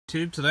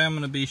YouTube. Today I'm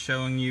going to be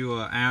showing you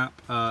an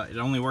app. It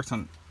only works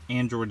on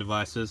Android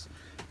devices,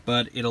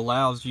 but it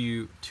allows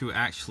you to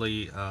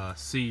actually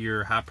see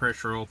your high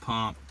pressure oil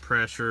pump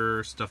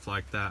pressure, stuff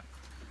like that.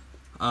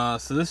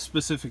 So this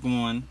specific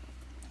one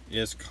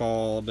is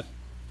called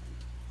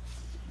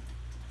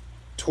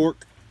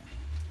Torque.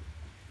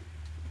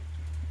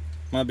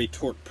 Might be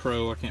Torque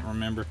Pro, I can't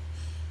remember.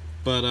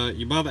 But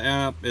you buy the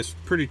app, it's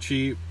pretty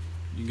cheap.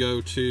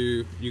 You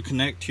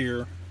connect to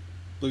your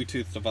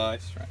Bluetooth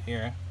device right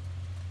here.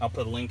 I'll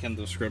put a link in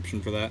the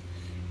description for that.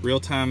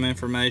 Real-time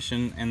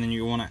information, and then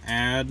you want to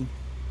add,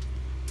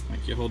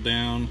 like you hold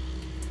down,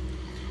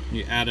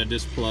 you add a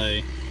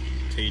display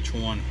to each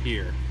one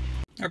here.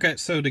 Okay,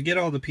 so to get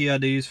all the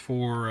PIDs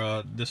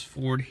for this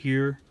Ford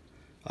here,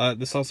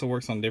 this also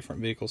works on different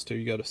vehicles too.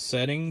 You go to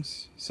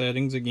settings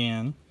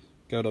again,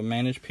 go to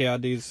manage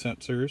PIDs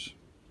sensors,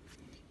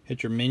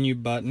 hit your menu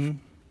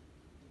button,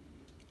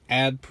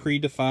 add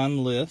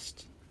predefined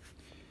list,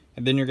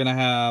 and then you're going to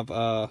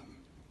have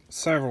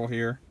several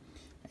here,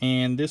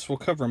 and this will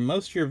cover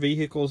most of your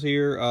vehicles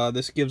here.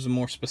 This gives them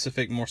more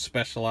specific, more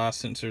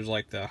specialized sensors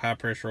like the high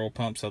pressure oil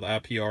pump, so the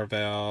IPR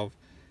valve,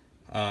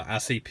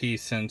 ICP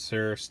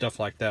sensor, stuff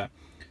like that.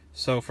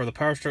 So for the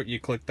Powerstroke, you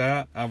click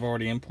that. I've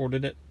already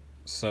imported it,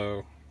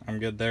 so I'm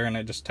good there, and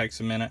it just takes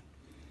a minute.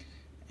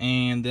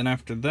 And then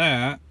after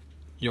that,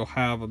 you'll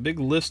have a big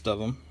list of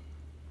them,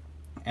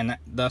 and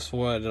that's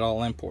what it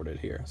all imported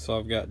here. So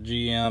I've got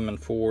GM and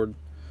Ford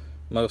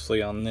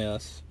mostly on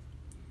this.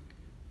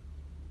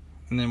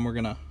 And then we're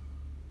gonna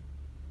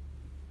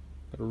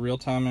go to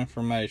real-time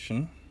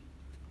information.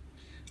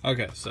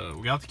 Okay, so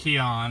we got the key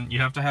on. You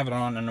have to have it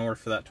on in order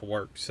for that to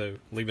work, so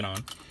leave it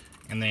on.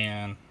 And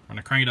then I'm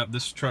gonna crank it up.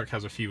 This truck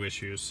has a few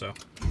issues, so.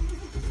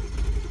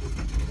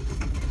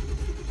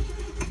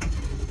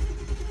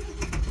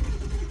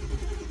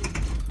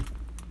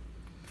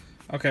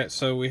 Okay,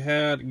 so we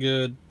had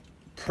good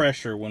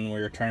pressure when we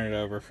were turning it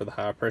over for the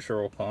high pressure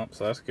oil pump,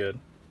 so that's good.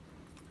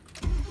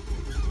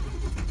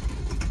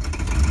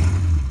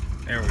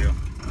 There we go.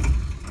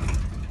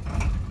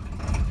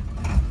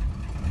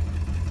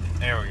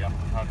 There we go.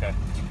 Okay.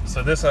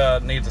 So this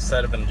needs a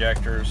set of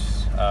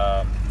injectors.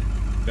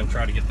 Been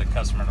trying to get the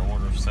customer to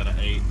order a set of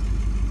 8.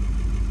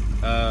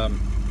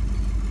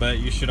 But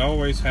you should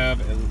always have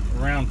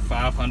around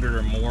 500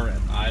 or more at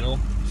idle.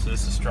 So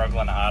this is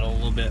struggling to idle a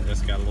little bit.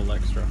 It's got a little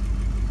extra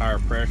higher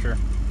pressure.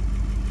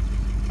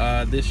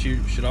 It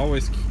should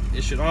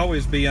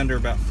always be under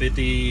about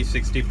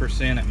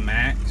 50-60% at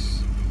max.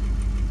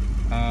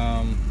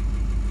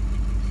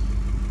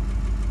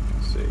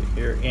 Let's see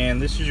here,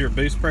 and this is your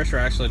boost pressure.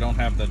 I actually don't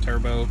have the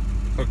turbo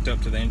hooked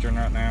up to the engine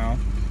right now.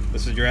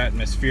 This is your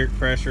atmospheric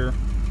pressure,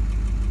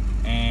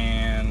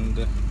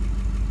 and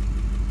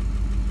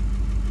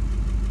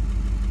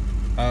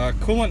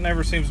coolant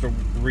never seems to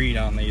read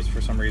on these for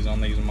some reason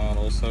on these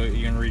models. So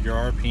you can read your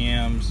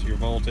RPMs, your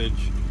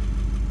voltage,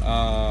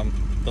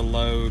 the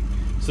load.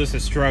 So this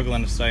is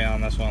struggling to stay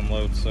on, that's why I'm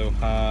loaded so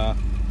high.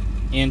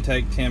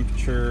 Intake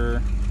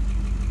temperature,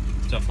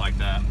 stuff like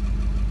that.